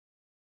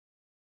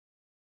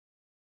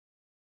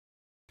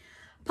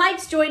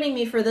Pike's joining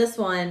me for this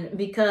one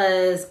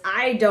because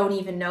I don't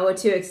even know what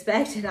to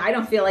expect, and I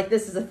don't feel like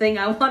this is a thing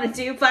I want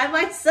to do by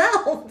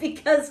myself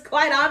because,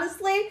 quite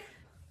honestly,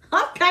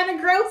 I'm kind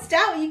of grossed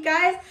out, you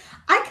guys.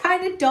 I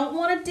kind of don't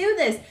want to do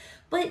this.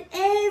 But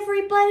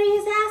everybody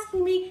is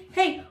asking me,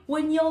 hey,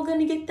 when y'all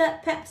gonna get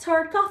that Pabst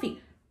hard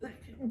coffee?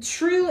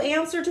 True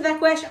answer to that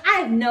question, I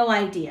have no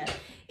idea.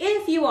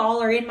 If you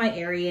all are in my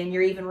area and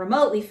you're even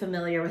remotely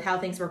familiar with how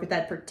things work with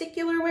that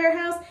particular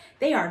warehouse,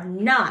 they are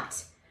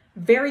not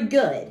very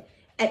good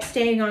at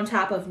staying on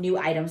top of new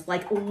items,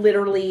 like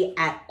literally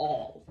at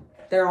all.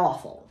 They're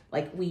awful.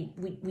 Like we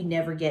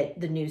never get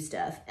the new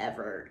stuff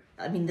ever.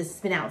 I mean, this has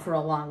been out for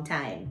a long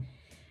time.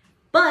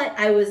 But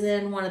I was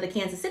in one of the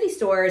Kansas City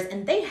stores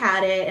and they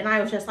had it and I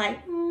was just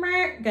like,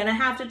 gonna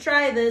have to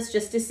try this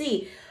just to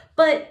see.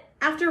 But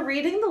after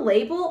reading the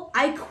label,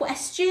 I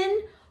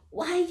question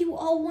why you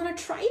all want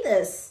to try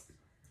this.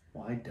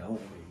 Why don't we?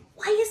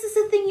 Why is this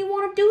a thing you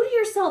want to do to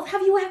yourself?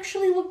 Have you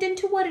actually looked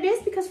into what it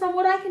is? Because from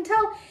what I can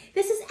tell,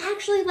 this is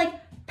actually like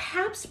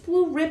Pabst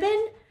Blue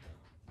Ribbon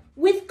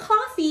with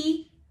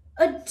coffee,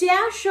 a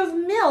dash of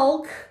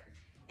milk,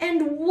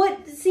 and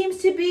what seems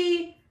to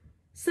be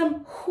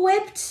some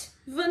whipped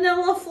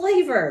vanilla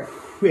flavor.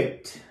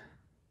 Whipped.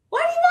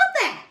 Why do you want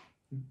that?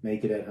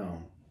 Make it at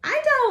home.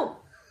 I don't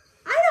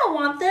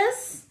want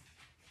this.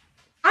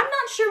 I'm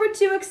not sure what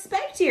to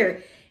expect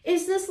here.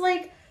 Is this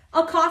like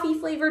a coffee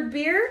flavored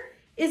beer?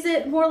 Is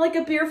it more like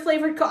a beer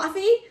flavored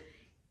coffee?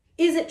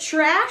 Is it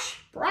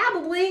trash?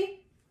 Probably.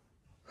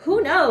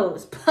 Who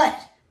knows? But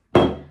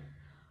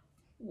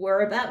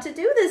we're about to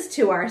do this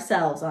to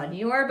ourselves on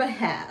your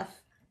behalf.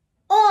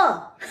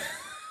 Oh,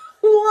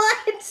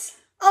 what?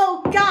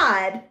 Oh,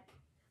 God.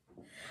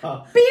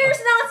 Beer's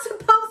not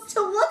supposed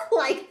to look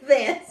like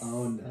this.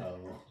 Oh, no.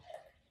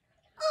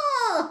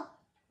 Oh.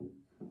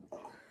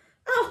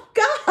 Oh,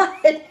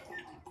 God.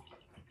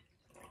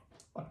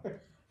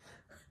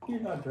 You're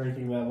not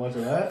drinking that much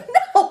of that.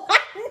 No,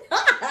 I'm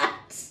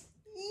not.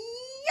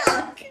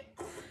 Yuck.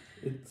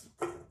 It's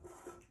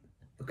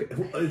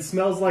okay. It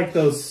smells like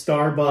those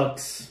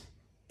Starbucks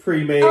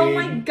pre-made. Oh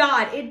my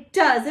God, it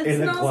does. It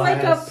smells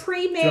like a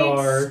pre-made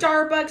jar.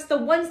 Starbucks, the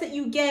ones that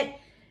you get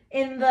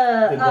in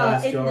the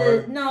glass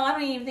jar. no, I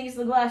don't even think it's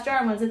the glass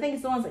jar ones. I think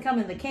it's the ones that come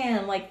in the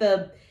can, like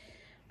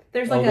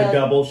there's like the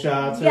double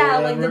shots. Yeah,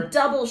 or like the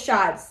double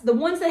shots. The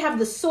ones that have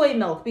the soy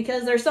milk,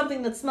 because there's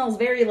something that smells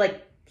very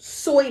like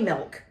soy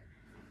milk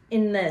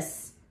in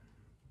this,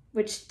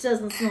 which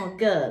doesn't smell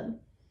good.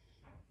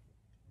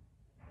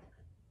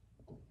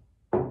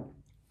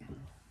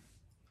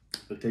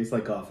 It tastes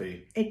like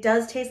coffee. It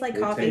does taste like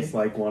coffee. It tastes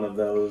like one of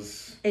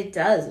those. It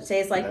does. It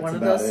tastes like one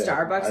of those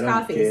Starbucks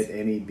coffees. I don't get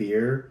any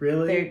beer,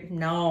 really.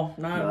 No,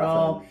 not at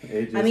all.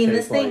 I mean,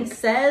 this thing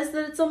says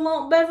that it's a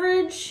malt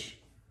beverage.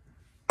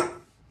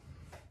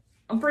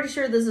 I'm pretty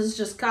sure this is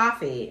just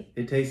coffee.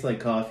 It tastes like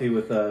coffee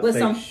with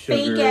some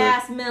sugar. fake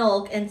ass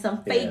milk and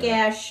some fake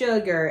ass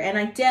sugar. And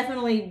I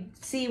definitely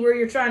see where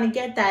you're trying to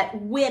get that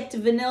whipped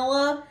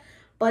vanilla.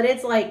 But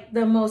it's like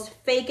the most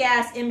fake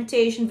ass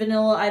imitation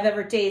vanilla I've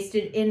ever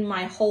tasted in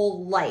my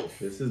whole life.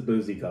 This is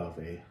boozy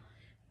coffee.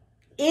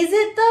 Is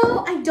it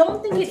though? I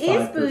don't think it's it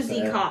is 5%.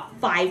 boozy coffee.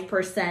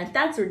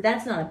 5%.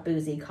 That's not a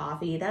boozy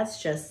coffee.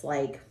 That's just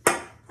like,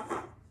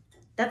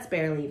 that's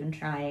barely even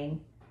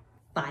trying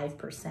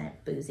 5%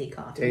 boozy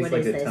coffee. Tastes What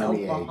like is a this?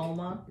 tummy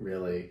Oklahoma? ache,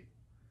 really.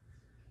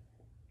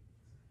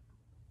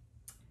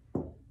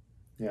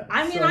 Yeah.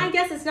 I mean, I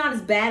guess it's not as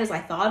bad as I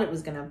thought it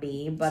was going to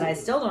be, but I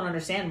still don't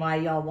understand why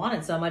y'all want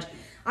it so much.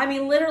 I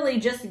mean, literally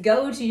just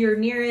go to your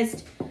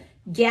nearest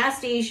gas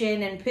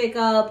station and pick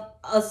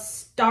up a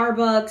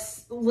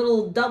Starbucks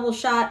little double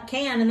shot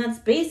can, and that's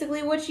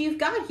basically what you've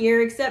got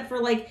here, except for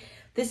like,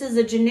 this is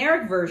a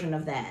generic version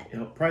of that. You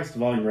know, price to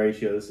volume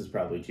ratio, this is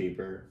probably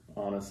cheaper,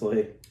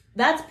 honestly.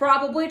 That's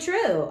probably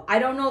true. I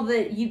don't know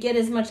that you get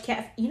as much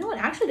caffeine. You know what?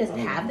 Actually, does it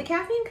have the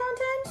caffeine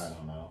content? I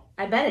don't know.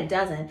 I bet it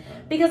doesn't.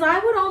 Because I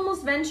would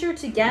almost venture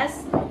to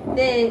guess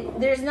that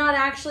there's not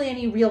actually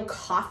any real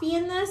coffee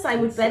in this. I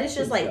would bet it's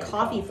just like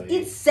coffee.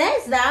 It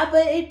says that,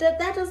 but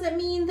that doesn't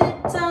mean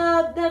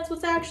that that's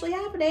what's actually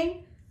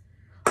happening.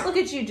 Look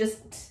at you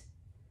just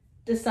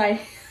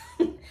decide.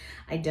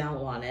 I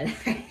don't want it.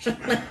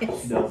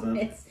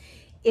 Actually,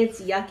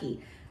 it's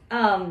yucky.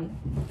 I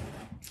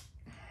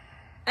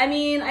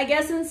mean, I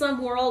guess in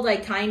some world I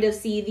kind of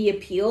see the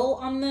appeal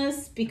on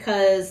this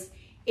because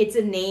it's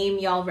a name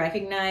y'all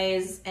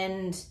recognize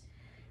and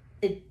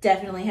it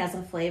definitely has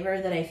a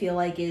flavor that I feel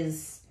like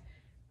is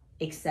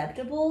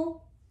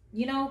acceptable,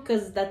 you know,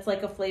 because that's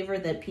like a flavor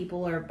that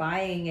people are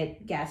buying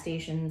at gas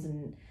stations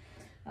and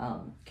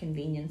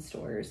convenience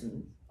stores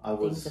and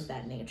things of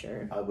that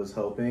nature. I was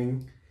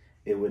hoping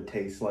it would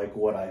taste like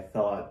what I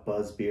thought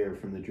Buzz Beer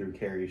from the Drew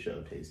Carey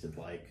Show tasted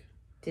like.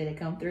 Did it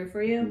come through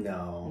for you?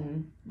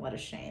 No. What a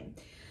shame.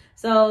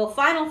 So,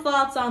 final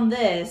thoughts on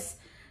this.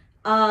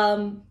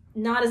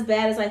 Not as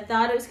bad as I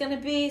thought it was going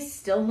to be.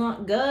 Still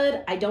not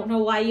good. I don't know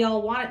why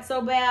y'all want it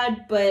so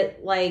bad, but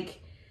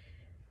like,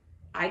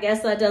 I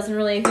guess that doesn't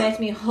really affect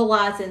me a whole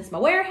lot since my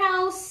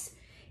warehouse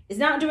is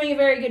not doing a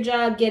very good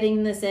job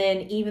getting this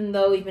in, even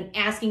though we've been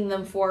asking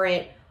them for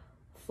it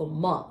for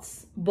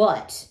months.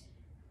 But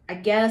I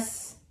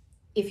guess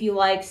if you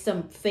like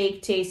some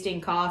fake tasting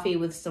coffee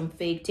with some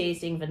fake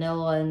tasting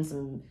vanilla and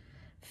some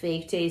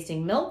fake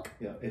tasting milk.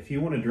 Yeah, if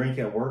you want to drink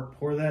at work,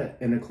 pour that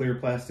in a clear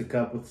plastic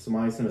cup with some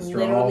ice and a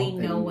straw. Literally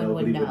no and one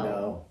would nobody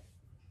know.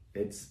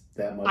 It's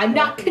that much. I'm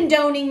not coffee.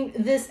 condoning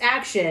this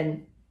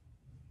action,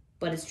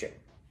 but it's true.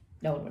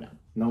 No one would know.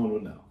 No one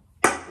would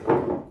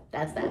know.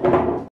 That's that.